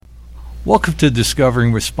Welcome to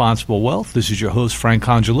Discovering Responsible Wealth. This is your host, Frank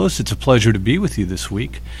Congelos. It's a pleasure to be with you this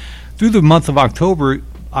week. Through the month of October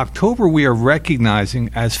we are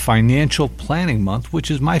recognizing as Financial Planning Month,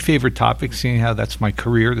 which is my favorite topic, seeing how that's my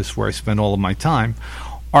career. This is where I spend all of my time.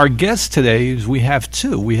 Our guest today is we have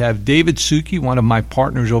two. We have David Suki, one of my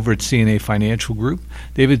partners over at CNA Financial Group.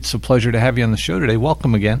 David, it's a pleasure to have you on the show today.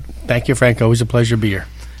 Welcome again. Thank you, Frank. Always a pleasure to be here.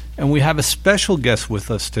 And we have a special guest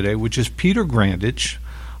with us today, which is Peter Grandich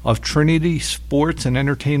of Trinity Sports and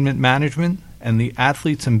Entertainment Management and the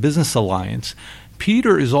Athletes and Business Alliance.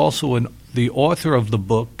 Peter is also the author of the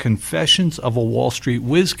book Confessions of a Wall Street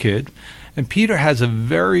Whiz Kid. And Peter has a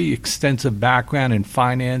very extensive background in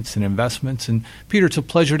finance and investments. And Peter, it's a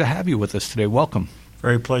pleasure to have you with us today. Welcome.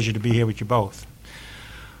 Very pleasure to be here with you both.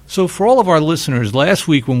 So for all of our listeners, last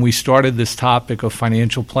week when we started this topic of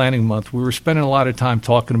Financial Planning Month, we were spending a lot of time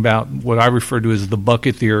talking about what I refer to as the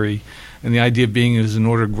bucket theory. And the idea being is in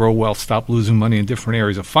order to grow wealth, stop losing money in different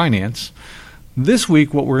areas of finance. This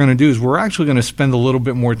week, what we're going to do is we're actually going to spend a little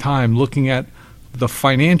bit more time looking at the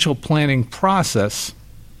financial planning process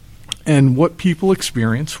and what people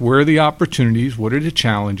experience, where are the opportunities, what are the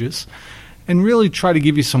challenges, and really try to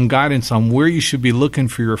give you some guidance on where you should be looking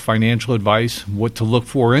for your financial advice, what to look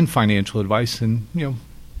for in financial advice, and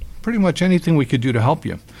pretty much anything we could do to help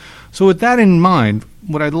you. So with that in mind,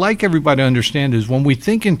 what I'd like everybody to understand is when we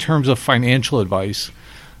think in terms of financial advice,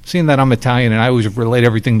 seeing that I'm Italian and I always relate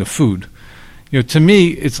everything to food, to me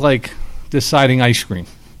it's like deciding ice cream,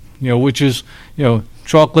 which is,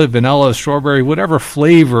 chocolate, vanilla, strawberry, whatever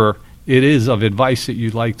flavor it is of advice that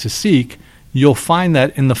you'd like to seek, you'll find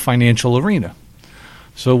that in the financial arena.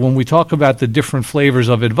 So when we talk about the different flavors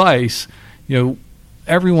of advice,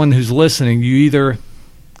 everyone who's listening, you either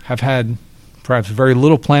have had perhaps very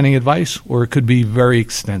little planning advice, or it could be very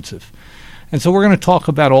extensive. And so we're going to talk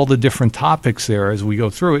about all the different topics there as we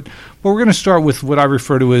go through it. But we're going to start with what I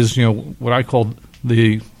refer to as, what I call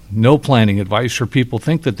the no planning advice, or people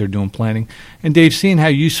think that they're doing planning. And Dave, seeing how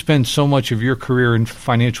you spend so much of your career in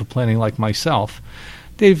financial planning like myself,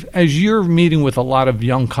 Dave, as you're meeting with a lot of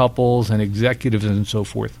young couples and executives and so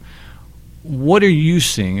forth, what are you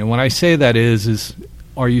seeing? And when I say that is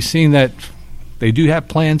are you seeing that they do have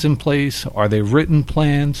plans in place? Are they written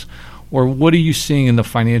plans? Or what are you seeing in the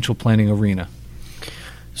financial planning arena?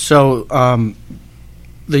 So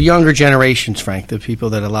the younger generations, Frank, the people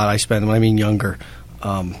that I spend, when I mean younger,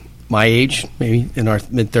 my age, maybe in our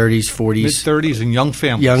mid-30s, 40s. Mid-30s and young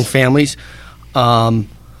families. Young families. Plans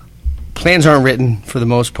aren't written for the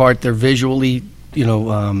most part. They're visually,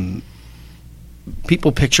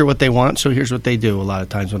 people picture what they want, so here's what they do a lot of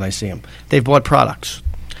times when I see them. They've bought products.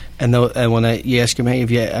 And when you ask them, hey,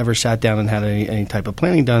 have you ever sat down and had any type of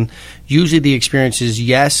planning done? Usually the experience is,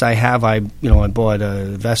 yes, I have. I bought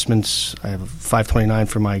investments. I have a 529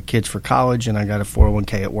 for my kids for college, and I got a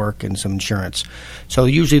 401k at work and some insurance. So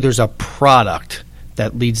usually there's a product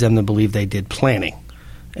that leads them to believe they did planning.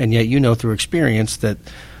 And yet through experience that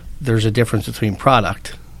there's a difference between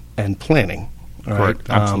product and planning. All right? Correct.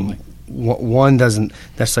 Absolutely. One doesn't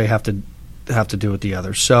necessarily have to do with the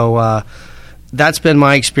other. So that's been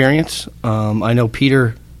my experience. I know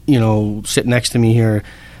Peter, sitting next to me here,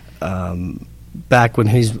 back when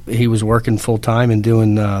he was working full time and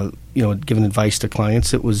doing, giving advice to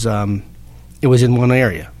clients, it was in one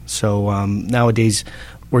area. So nowadays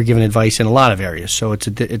we're giving advice in a lot of areas. So it's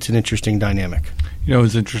an interesting dynamic.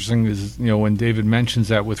 What's interesting is, when David mentions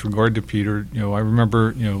that with regard to Peter, I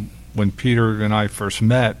remember, when Peter and I first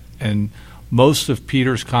met, and most of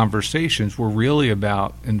Peter's conversations were really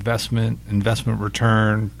about investment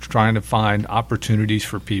return, trying to find opportunities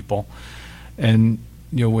for people. And,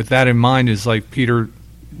 with that in mind is like Peter,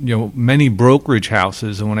 many brokerage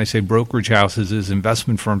houses, and when I say brokerage houses is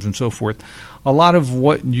investment firms and so forth, a lot of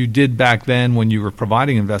what you did back then when you were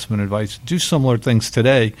providing investment advice do similar things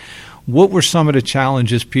today. What were some of the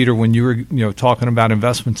challenges, Peter, when you were talking about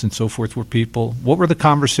investments and so forth with people? What were the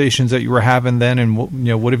conversations that you were having then, and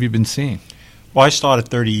what have you been seeing? Well, I started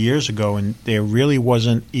 30 years ago, and there really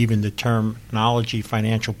wasn't even the terminology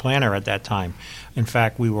financial planner at that time. In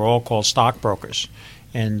fact, we were all called stockbrokers.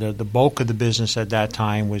 And the bulk of the business at that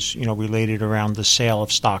time was, related around the sale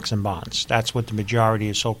of stocks and bonds. That's what the majority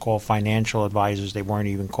of so-called financial advisors, they weren't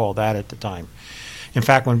even called that at the time. In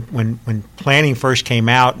fact, when planning first came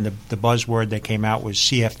out, and the buzzword that came out was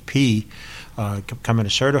CFP, becoming a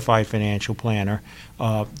certified financial planner,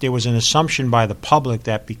 there was an assumption by the public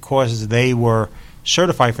that because they were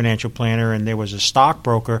certified financial planner and there was a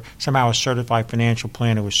stockbroker, somehow a certified financial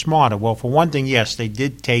planner was smarter. Well, for one thing, yes, they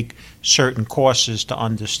did take certain courses to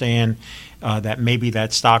understand that maybe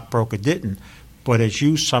that stockbroker didn't. But as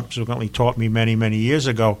you subsequently taught me many, many years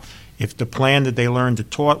ago, if the plan that they learned or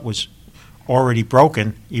taught was already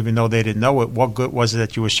broken, even though they didn't know it, what good was it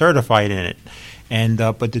that you were certified in it? And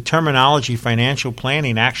but the terminology financial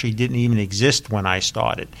planning actually didn't even exist when I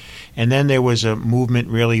started. And then there was a movement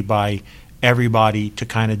really by everybody to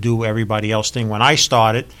kind of do everybody else thing. When I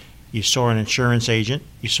started, you saw an insurance agent,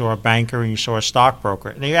 you saw a banker, and you saw a stockbroker.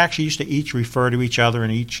 And they actually used to each refer to each other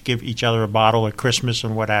and each give each other a bottle at Christmas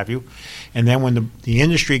and what have you. And then when the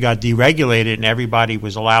industry got deregulated and everybody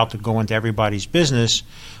was allowed to go into everybody's business,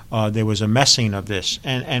 there was a messing of this.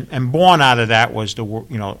 And born out of that was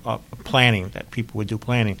planning, that people would do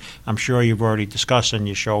planning. I'm sure you've already discussed in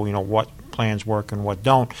your show, what plans work and what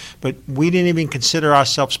don't. But we didn't even consider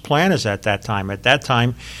ourselves planners at that time. At that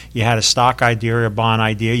time, you had a stock idea or a bond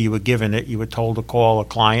idea. You were given it. You were told to call a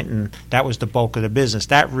client, and that was the bulk of the business.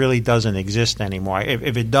 That really doesn't exist anymore.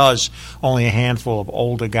 If it does, only a handful of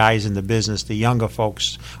older guys in the business. The younger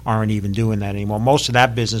folks aren't even doing that anymore. Most of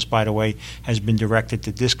that business, by the way, has been directed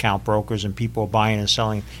to discount brokers and people buying and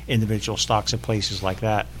selling individual stocks at places like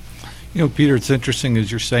that. Peter, it's interesting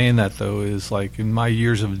as you're saying that, though, is like in my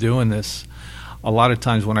years of doing this, a lot of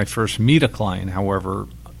times when I first meet a client, however,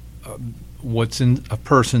 what's in a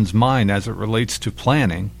person's mind as it relates to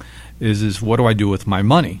planning is what do I do with my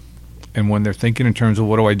money? And when they're thinking in terms of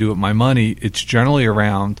what do I do with my money, it's generally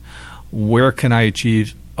around where can I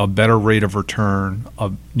achieve a better rate of return,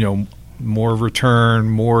 more return,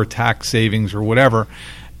 more tax savings or whatever.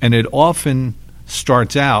 And it often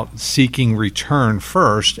starts out seeking return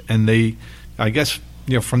first, and I guess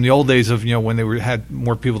from the old days of when they had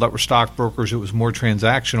more people that were stockbrokers, it was more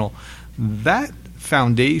transactional. That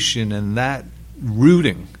foundation and that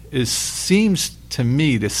rooting seems to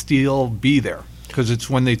me to still be there, because it's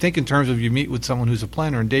when they think in terms of you meet with someone who's a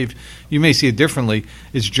planner, and Dave, you may see it differently.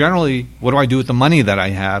 It's generally what do I do with the money that I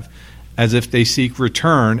have, as if they seek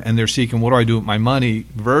return and they're seeking what do I do with my money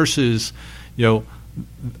versus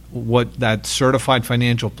what that certified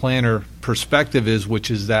financial planner perspective is, which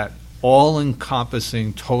is that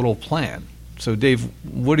all-encompassing total plan. So, Dave,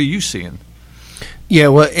 what are you seeing? Yeah,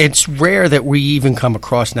 well, it's rare that we even come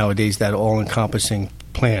across nowadays that all-encompassing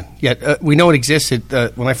plan. Yet we know it exists.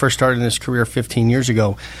 When I first started in this career 15 years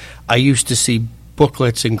ago, I used to see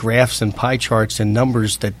booklets and graphs and pie charts and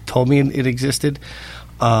numbers that told me it existed.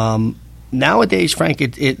 Nowadays, Frank,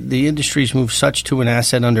 the industry's moved such to an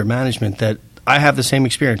asset under management that I have the same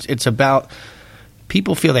experience. It's about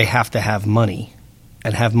people feel they have to have money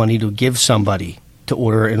and have money to give somebody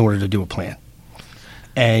in order to do a plan.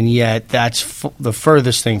 And yet that's the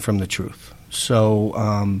furthest thing from the truth.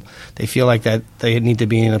 So they feel like that they need to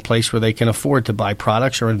be in a place where they can afford to buy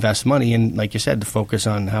products or invest money. And like you said, to focus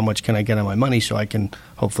on how much can I get on my money so I can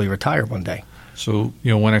hopefully retire one day. So,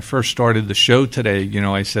 when I first started the show today,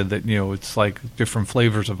 I said that, it's like different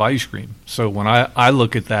flavors of ice cream. So when I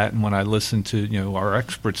look at that and when I listen to, our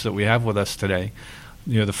experts that we have with us today,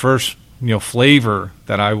 the first, flavor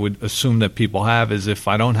that I would assume that people have is if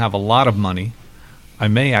I don't have a lot of money, I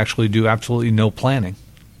may actually do absolutely no planning,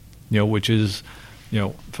 which is,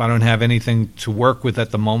 if I don't have anything to work with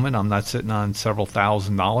at the moment, I'm not sitting on several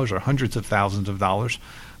 $1,000s or hundreds of thousands of dollars.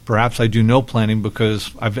 Perhaps I do no planning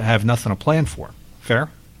because I have nothing to plan for. Fair?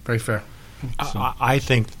 Very fair. I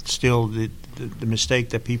think still the mistake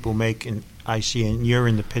that people make, and I see, and you're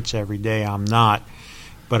in the pits every day, I'm not,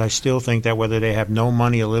 but I still think that whether they have no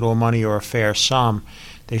money, a little money, or a fair sum,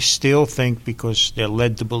 they still think because they're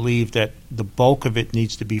led to believe that the bulk of it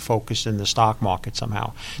needs to be focused in the stock market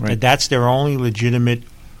somehow. Right. That's their only legitimate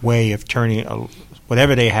way of turning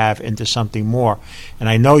whatever they have into something more. And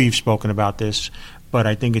I know you've spoken about this, but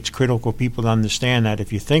I think it's critical for people to understand that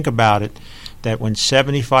if you think about it, that when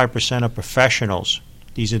 75% of professionals,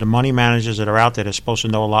 these are the money managers that are out there that are supposed to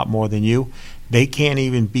know a lot more than you, they can't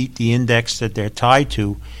even beat the index that they're tied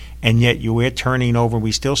to, and yet we're turning over,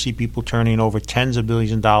 we still see people turning over tens of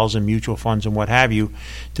billions of dollars in mutual funds and what have you,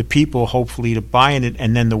 to people hopefully to buying it.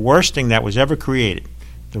 And then the worst thing that was ever created,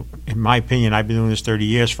 in my opinion, I've been doing this 30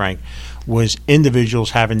 years, Frank, was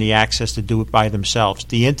individuals having the access to do it by themselves.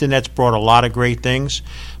 The Internet's brought a lot of great things,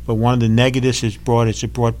 but one of the negatives it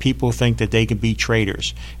brought people who think that they can be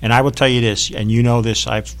traders. And I will tell you this, and you know this,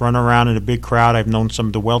 I've run around in a big crowd. I've known some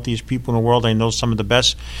of the wealthiest people in the world. I know some of the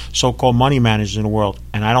best so-called money managers in the world.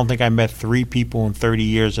 And I don't think I met 3 people in 30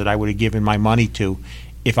 years that I would have given my money to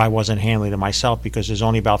if I wasn't handling it myself, because there's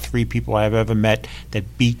only about 3 people I've ever met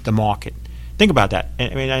that beat the market. Think about that. I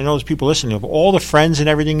mean, I know there's people listening. Of all the friends and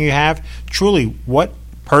everything you have, truly, what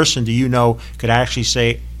person do you know could actually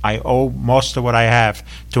say, I owe most of what I have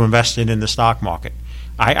to invest it in the stock market?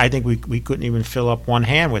 I think we couldn't even fill up one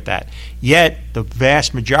hand with that. Yet, the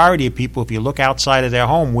vast majority of people, if you look outside of their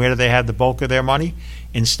home, where do they have the bulk of their money?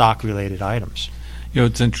 in stock-related items.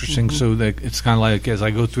 It's interesting. So that it's kind of like as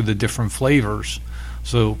I go through the different flavors.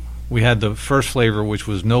 So we had the first flavor, which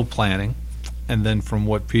was no planning. And then from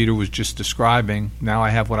what Peter was just describing, now I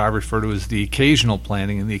have what I refer to as the occasional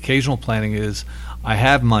planning. And the occasional planning is I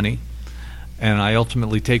have money, and I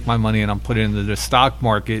ultimately take my money and I'm putting it into the stock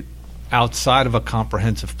market outside of a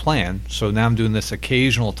comprehensive plan. So now I'm doing this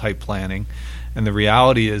occasional type planning. And the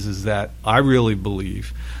reality is that I really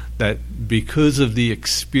believe that because of the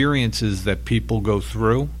experiences that people go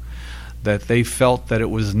through, that they felt that it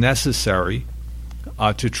was necessary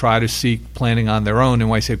to try to seek planning on their own. And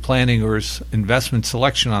when I say planning, or is investment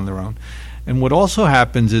selection on their own. And what also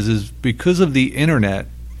happens is because of the internet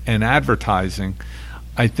and advertising,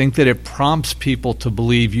 I think that it prompts people to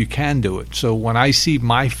believe you can do it. So when I see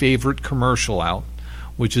my favorite commercial out,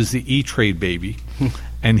 which is the E-Trade baby,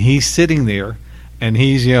 and he's sitting there and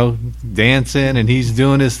he's, dancing and he's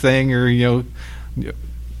doing his thing, or,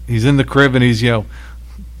 he's in the crib and he's,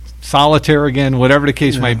 solitaire again, whatever the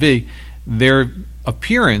case might be, their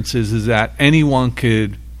appearance is that anyone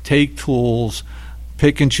could take tools,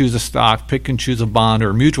 pick and choose a stock, pick and choose a bond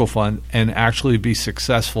or a mutual fund, and actually be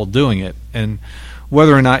successful doing it. And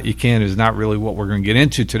whether or not you can is not really what we're going to get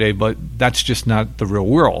into today, but that's just not the real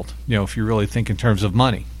world, if you really think in terms of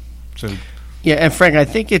money. So, yeah, and Frank, I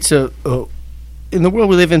think it's in the world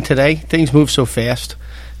we live in today, things move so fast.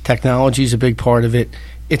 Technology is a big part of it.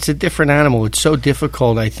 It's a different animal. It's so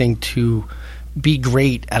difficult, I think, to be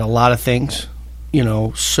great at a lot of things.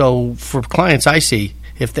 So for clients I see,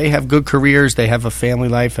 if they have good careers, they have a family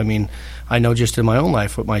life. I mean, I know just in my own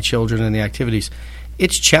life with my children and the activities,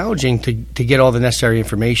 it's challenging to get all the necessary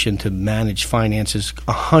information to manage finances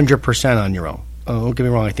 100% on your own. Don't get me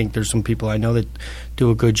wrong. I think there's some people I know that do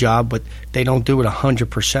a good job, but they don't do it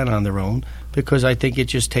 100% on their own because I think it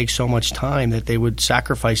just takes so much time that they would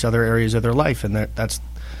sacrifice other areas of their life, and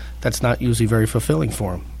that's not usually very fulfilling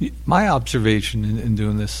for them. My observation in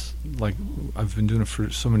doing this, like I've been doing it for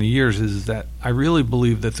so many years, is that I really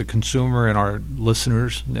believe that the consumer and our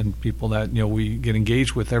listeners and people that we get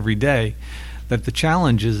engaged with every day, that the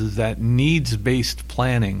challenge is that needs-based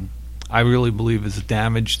planning, I really believe, has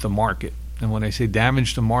damaged the market. And when I say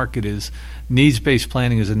damage the market, is needs-based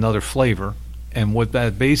planning is another flavor. And what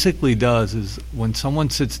that basically does is when someone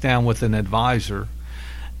sits down with an advisor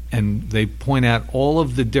and they point out all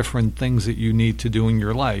of the different things that you need to do in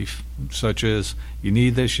your life, such as you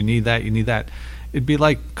need this, you need that, you need that. It'd be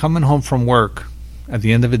like coming home from work at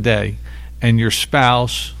the end of the day and your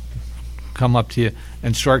spouse come up to you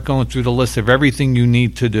and start going through the list of everything you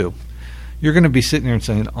need to do. You're going to be sitting there and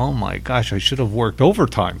saying, oh my gosh, I should have worked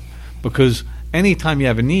overtime, because anytime you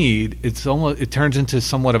have a need, it turns into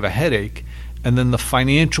somewhat of a headache. And then the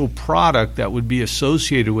financial product that would be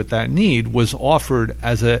associated with that need was offered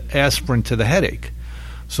as an aspirin to the headache.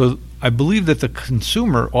 So I believe that the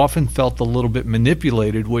consumer often felt a little bit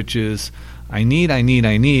manipulated, which is, I need,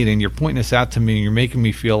 and you're pointing this out to me, and you're making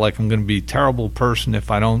me feel like I'm going to be a terrible person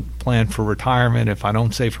if I don't plan for retirement, if I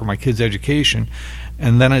don't save for my kids' education.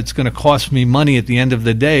 And then it's going to cost me money at the end of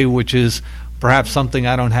the day, which is perhaps something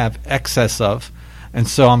I don't have excess of. And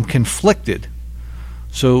so I'm conflicted.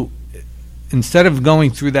 So instead of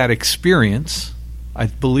going through that experience, I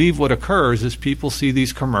believe what occurs is people see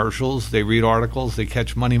these commercials, they read articles, they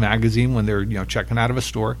catch Money Magazine when they're checking out of a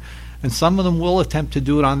store, and some of them will attempt to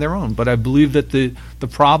do it on their own. But I believe that the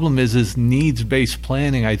problem is needs-based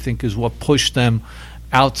planning, I think, is what pushed them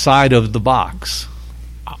outside of the box.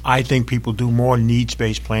 I think people do more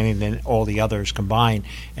needs-based planning than all the others combined.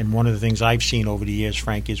 And one of the things I've seen over the years,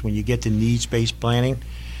 Frank, is when you get to needs-based planning,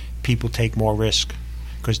 people take more risk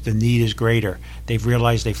because the need is greater. They've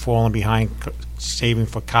realized they've fallen behind saving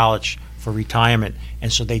for college, for retirement,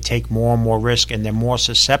 and so they take more and more risk, and they're more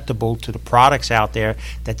susceptible to the products out there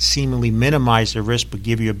that seemingly minimize the risk but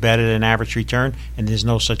give you a better than average return, and there's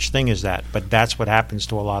no such thing as that. But that's what happens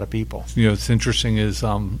to a lot of people. It's interesting is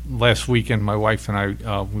last weekend my wife and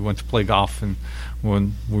I, we went to play golf, and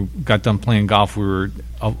when we got done playing golf, we were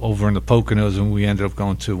over in the Poconos, and we ended up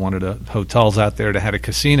going to one of the hotels out there that had a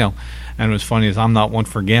casino. And it was funny, is I'm not one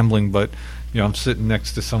for gambling, but I'm sitting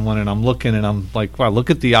next to someone and I'm looking and I'm like, wow, look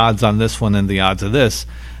at the odds on this one and the odds of this.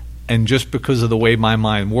 And just because of the way my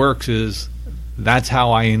mind works is that's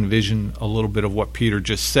how I envision a little bit of what Peter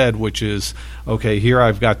just said, which is, okay, here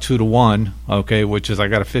I've got 2-1, okay, which is I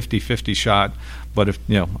got a 50-50 shot, but if,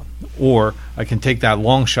 or I can take that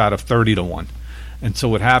long shot of 30-1. And so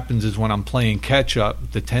what happens is when I'm playing catch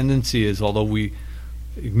up, the tendency is, although we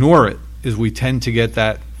ignore it, is we tend to get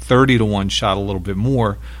that 30-1 shot a little bit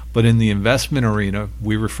more. But in the investment arena,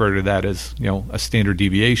 we refer to that as, a standard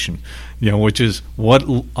deviation, which is what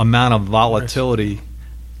amount of volatility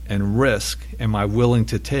and risk am I willing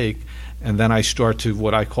to take? And then I start to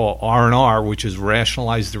what I call R&R, which is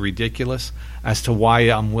rationalize the ridiculous as to why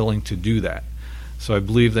I'm willing to do that. So I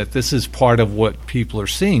believe that this is part of what people are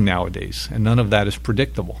seeing nowadays, and none of that is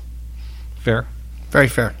predictable. Fair? Very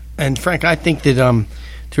fair. And Frank, I think that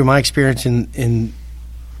through my experience in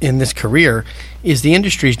this career, is the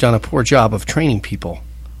industry's done a poor job of training people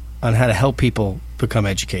on how to help people become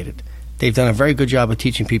educated. They've done a very good job of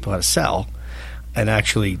teaching people how to sell, and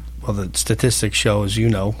actually, well, the statistics show, as you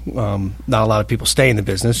know, not a lot of people stay in the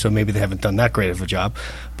business, so maybe they haven't done that great of a job.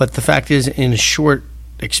 But the fact is, in a short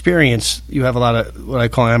experience, you have a lot of what I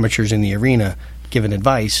call amateurs in the arena giving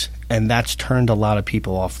advice, and that's turned a lot of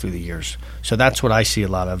people off through the years. So that's what I see a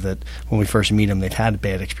lot of, that when we first meet them, they've had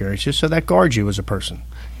bad experiences, so that guards you as a person.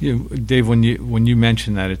 Dave, when you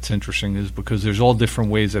mention that, it's interesting, is because there's all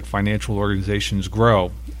different ways that financial organizations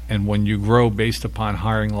grow, and when you grow based upon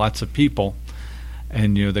hiring lots of people,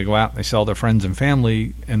 and they go out and they sell their friends and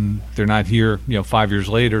family, and they're not here 5 years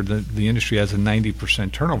later, the industry has a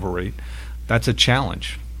 90% turnover rate. That's a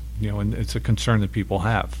challenge, and it's a concern that people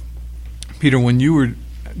have. Peter, when you were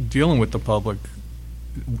dealing with the public,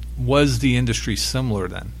 was the industry similar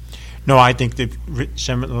then? No, I think the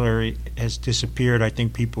similarity has disappeared. I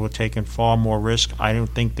think people are taking far more risk. I don't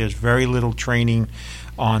think there's very little training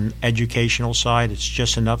on educational side. It's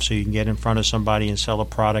just enough so you can get in front of somebody and sell a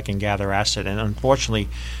product and gather asset. And unfortunately,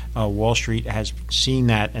 Wall Street has seen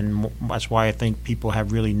that, and that's why I think people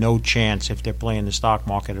have really no chance, if they're playing the stock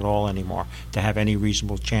market at all anymore, to have any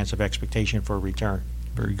reasonable chance of expectation for a return.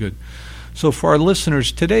 Very good. So for our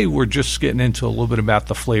listeners, today we're just getting into a little bit about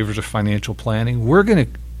the flavors of financial planning. We're going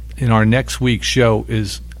to, in our next week's show,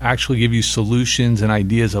 is actually give you solutions and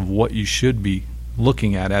ideas of what you should be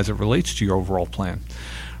looking at as it relates to your overall plan.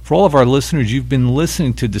 For all of our listeners, you've been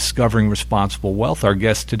listening to Discovering Responsible Wealth. Our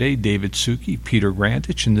guest today, David Suki, Peter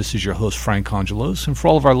Grantich, and this is your host, Frank Angelos. And for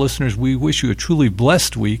all of our listeners, we wish you a truly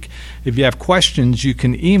blessed week. If you have questions, you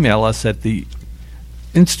can email us at the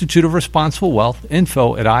Institute of Responsible Wealth,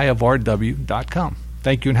 info@iofrw.com.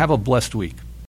 Thank you and have a blessed week.